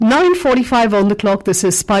9:45 on the clock. This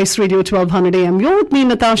is Spice Radio 1200 AM. You're with me,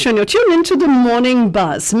 Natasha, and you're tuned into the Morning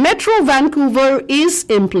Buzz. Metro Vancouver is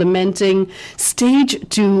implementing Stage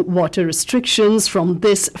 2 water restrictions from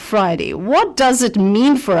this Friday. What does it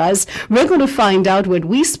mean for us? We're going to find out when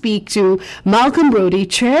we speak to Malcom Brodie,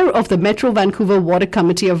 Chair of the Metro Vancouver Water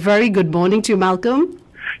Committee. A very good morning to you, Malcom.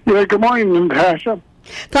 Yeah, good morning, Natasha.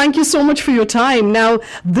 Thank you so much for your time. Now,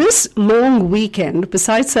 this long weekend,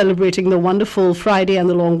 besides celebrating the wonderful Friday and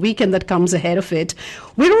the long weekend that comes ahead of it,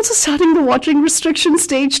 we're also starting the watering restriction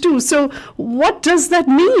stage 2. So what does that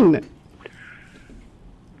mean?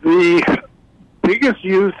 The biggest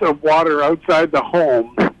use of water outside the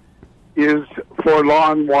home is for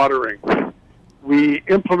lawn watering. We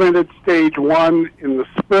implemented stage 1 in the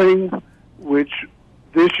spring, which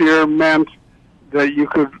this year meant that you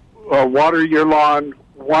could water your lawn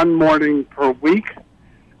one morning per week,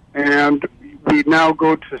 and we now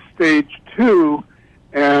go to stage 2,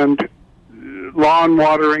 and lawn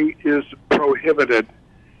watering is prohibited.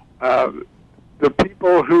 The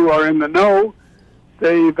people who are in the know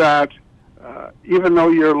say that even though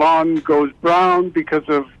your lawn goes brown because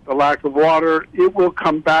of the lack of water, it will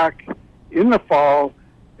come back in the fall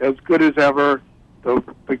as good as ever.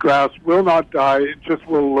 The grass will not die, it just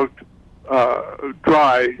will look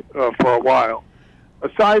dry for a while.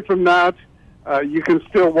 Aside from that, you can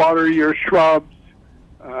still water your shrubs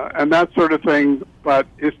and that sort of thing, but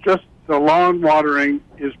it's just the lawn watering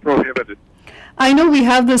is prohibited. I know we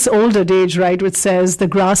have this old adage, right, which says the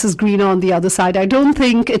grass is greener on the other side. I don't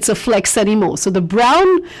think it's a flex anymore. So the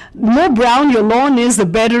more brown your lawn is, the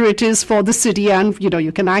better it is for the city. And,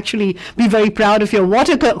 you can actually be very proud of your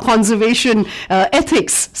water conservation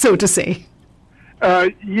ethics, so to say.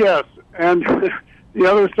 Yes. And the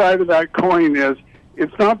other side of that coin is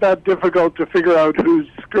it's not that difficult to figure out who's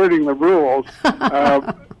skirting the rules.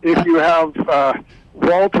 If you have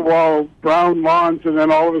wall-to-wall brown lawns and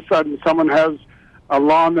then all of a sudden someone has a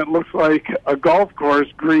lawn that looks like a golf course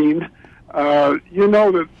green, you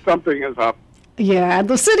know that something is up. Yeah,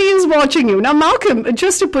 the city is watching you. Now, Malcom,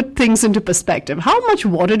 just to put things into perspective, how much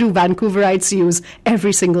water do Vancouverites use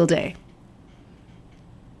every single day?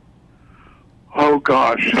 Oh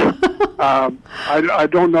gosh, I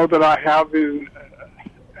don't know that I have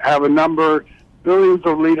a number. Billions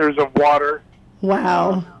of liters of water.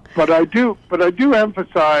 Wow. But I do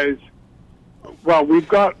emphasize. Well, we've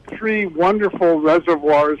got 3 wonderful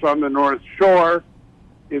reservoirs on the North Shore.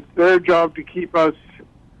 It's their job to keep us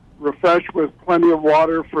refreshed with plenty of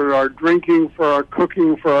water for our drinking, for our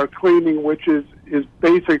cooking, for our cleaning, which is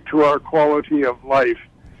basic to our quality of life.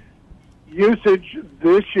 Usage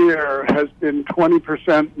this year has been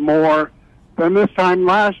 20% more than this time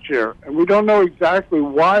last year. And we don't know exactly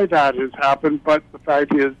why that has happened, but the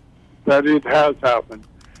fact is that it has happened.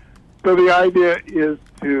 So the idea is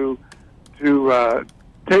to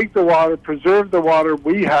take the water, preserve the water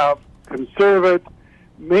we have, conserve it,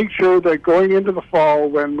 make sure that going into the fall,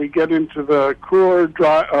 when we get into the cooler,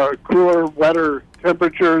 wetter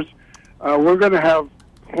temperatures, we're going to have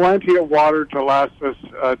plenty of water to last us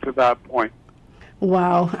to that point.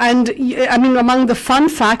 Wow. And I mean, among the fun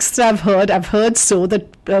facts I've heard that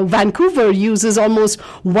Vancouver uses almost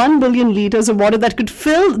 1 billion liters of water that could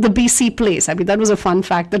fill the BC Place. I mean, that was a fun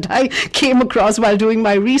fact that I came across while doing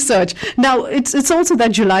my research. Now, it's also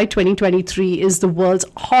that July 2023 is the world's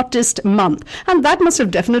hottest month, and that must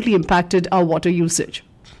have definitely impacted our water usage.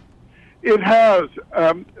 It has.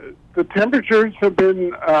 The temperatures have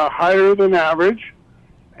been higher than average,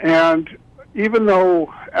 and even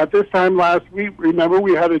though at this time last week, remember,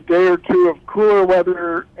 we had a day or two of cooler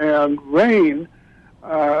weather and rain,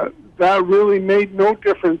 that really made no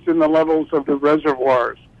difference in the levels of the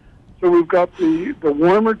reservoirs. So we've got the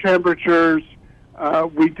warmer temperatures.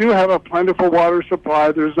 We do have a plentiful water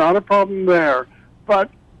supply. There's not a problem there. But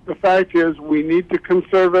the fact is we need to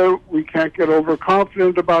conserve it. We can't get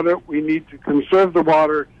overconfident about it. We need to conserve the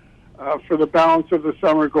water for the balance of the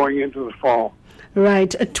summer going into the fall.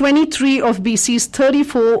 Right. 23 of BC's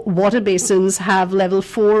 34 water basins have level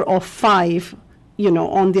 4 or 5,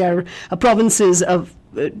 on their provinces of,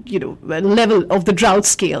 level of the drought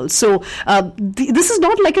scale. So this is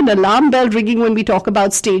not like an alarm bell ringing when we talk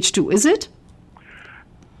about stage 2, is it?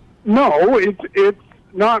 No, it's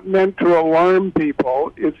not meant to alarm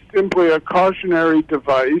people. It's simply a cautionary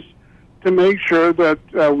device to make sure that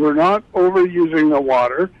we're not overusing the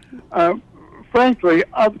water. Frankly,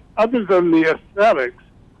 other than the aesthetics,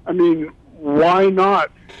 I mean, why not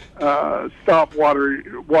stop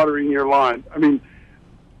watering your lawn? I mean,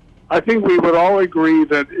 I think we would all agree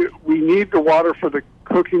that we need the water for the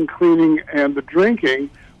cooking, cleaning, and the drinking,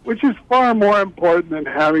 which is far more important than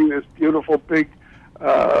having this beautiful big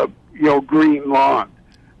green lawn.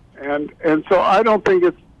 And so I don't think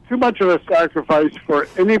it's too much of a sacrifice for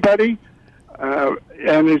anybody,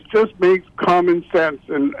 and it just makes common sense.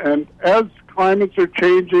 And as climates are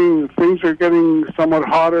changing, things are getting somewhat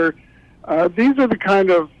hotter, these are the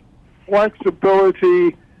kind of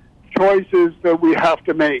flexibility choices that we have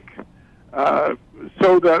to make,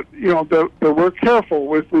 so that that we're careful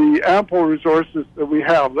with the ample resources that we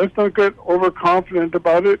have. Let's not get overconfident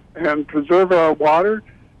about it and preserve our water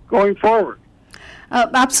going forward.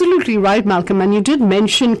 Absolutely right, Malcolm. And you did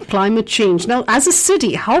mention climate change. Now, as a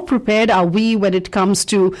city, how prepared are we when it comes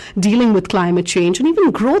to dealing with climate change and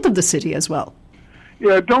even growth of the city as well?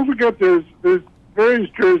 Yeah, don't forget there's various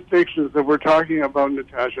jurisdictions that we're talking about,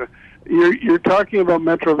 Natasha. You're talking about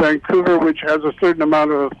Metro Vancouver, which has a certain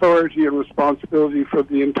amount of authority and responsibility for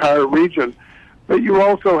the entire region. But you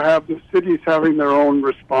also have the cities having their own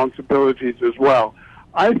responsibilities as well.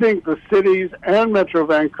 I think the cities and Metro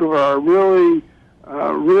Vancouver are really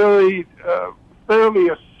fairly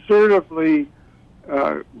assertively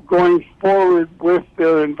going forward with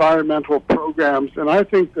their environmental programs. And I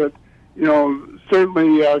think that,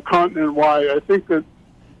 certainly continent-wide, I think that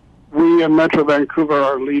we in Metro Vancouver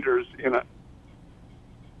are leaders in it.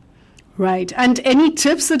 Right. And any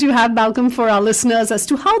tips that you have, Malcolm, for our listeners as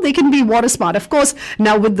to how they can be water smart? Of course,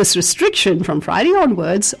 now with this restriction from Friday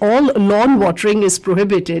onwards, all lawn watering is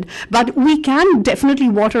prohibited. But we can definitely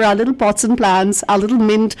water our little pots and plants, our little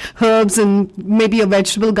mint, herbs, and maybe a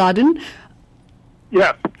vegetable garden.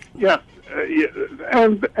 Yes.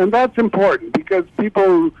 And that's important because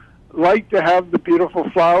people like to have the beautiful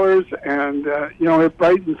flowers, and it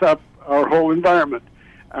brightens up our whole environment.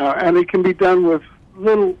 And it can be done with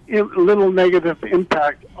little negative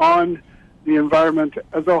impact on the environment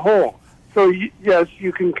as a whole. So yes,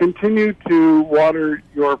 you can continue to water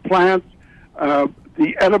your plants.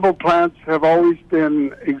 The edible plants have always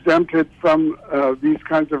been exempted from these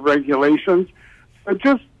kinds of regulations. But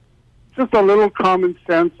just a little common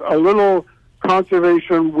sense, a little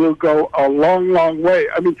conservation will go a long, long way.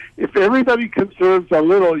 I mean, if everybody conserves a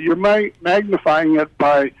little, you're magnifying it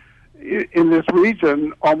by, in this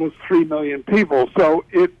region, almost 3 million people. So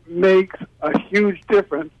it makes a huge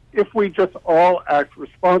difference if we just all act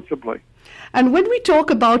responsibly. And when we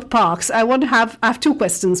talk about parks, I have two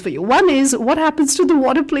questions for you. One is, what happens to the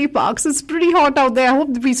water play parks? It's pretty hot out there. I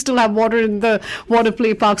hope that we still have water in the water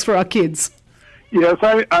play parks for our kids. Yes,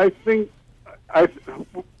 I think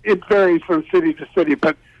it varies from city to city,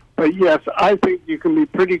 but yes, I think you can be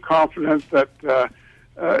pretty confident that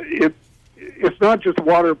it's not just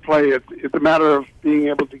water play, it's a matter of being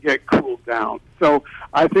able to get cooled down. So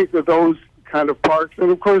I think that those kind of parks,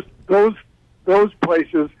 and of course those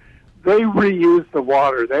places, they reuse the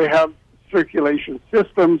water. They have circulation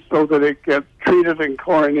systems so that it gets treated and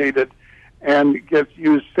chlorinated and gets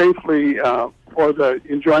used safely for the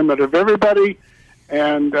enjoyment of everybody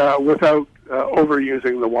and without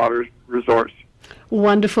overusing the water resource.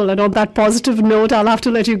 Wonderful. And on that positive note, I'll have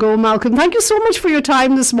to let you go, Malcolm. Thank you so much for your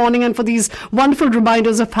time this morning and for these wonderful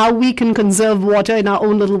reminders of how we can conserve water in our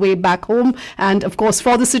own little way back home and, of course,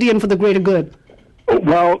 for the city and for the greater good.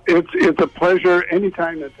 Well, it's a pleasure.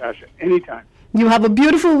 Anytime, Natasha. Anytime. You have a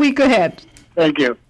beautiful week ahead. Thank you.